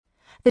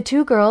The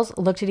two girls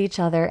looked at each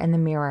other in the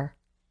mirror.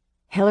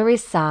 Hillary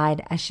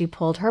sighed as she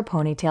pulled her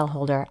ponytail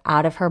holder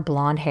out of her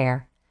blonde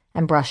hair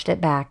and brushed it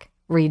back,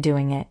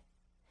 redoing it.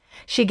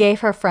 She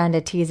gave her friend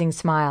a teasing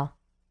smile.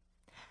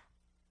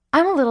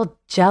 I'm a little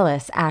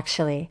jealous,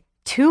 actually.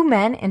 2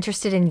 men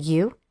interested in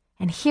you,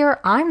 and here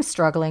I'm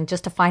struggling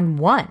just to find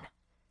one.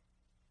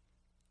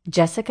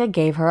 Jessica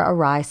gave her a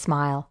wry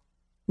smile,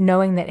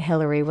 knowing that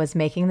Hillary was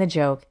making the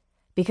joke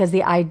because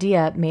the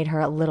idea made her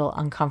a little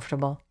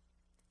uncomfortable.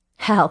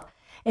 Hell,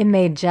 it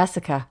made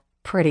Jessica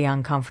pretty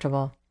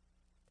uncomfortable.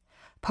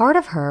 Part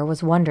of her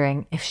was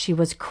wondering if she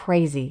was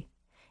crazy,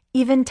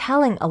 even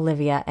telling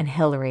Olivia and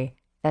Hillary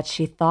that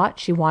she thought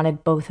she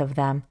wanted both of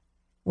them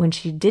when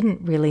she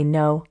didn't really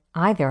know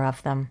either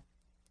of them.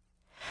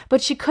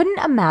 But she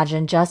couldn't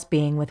imagine just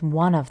being with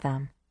one of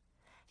them.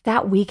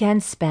 That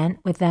weekend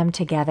spent with them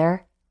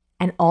together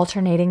and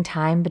alternating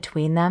time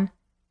between them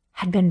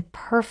had been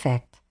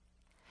perfect,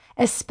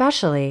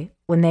 especially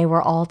when they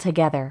were all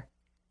together.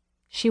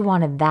 She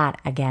wanted that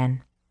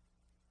again.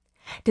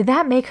 Did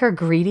that make her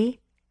greedy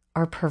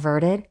or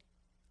perverted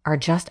or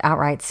just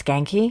outright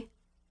skanky?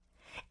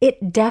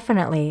 It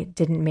definitely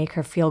didn't make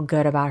her feel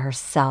good about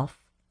herself,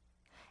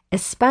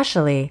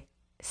 especially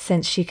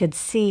since she could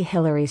see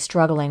Hillary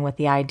struggling with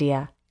the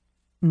idea,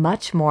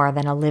 much more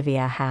than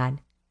Olivia had.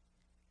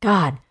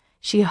 God,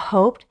 she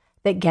hoped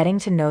that getting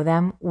to know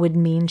them would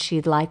mean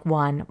she'd like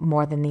one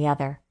more than the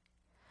other,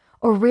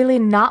 or really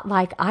not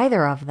like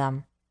either of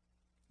them.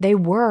 They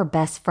were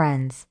best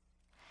friends.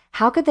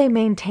 How could they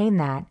maintain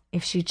that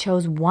if she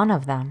chose one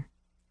of them?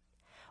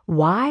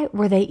 Why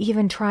were they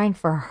even trying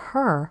for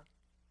her,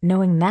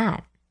 knowing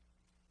that?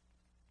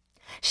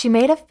 She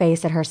made a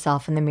face at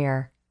herself in the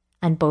mirror,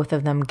 and both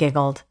of them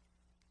giggled.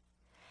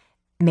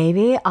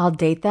 Maybe I'll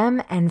date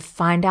them and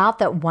find out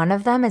that one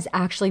of them is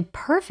actually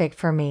perfect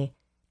for me,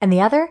 and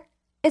the other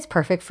is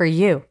perfect for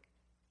you.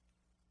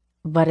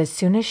 But as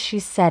soon as she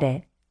said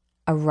it,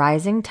 a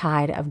rising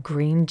tide of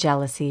green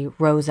jealousy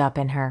rose up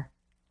in her.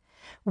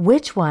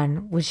 Which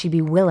one would she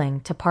be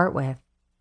willing to part with?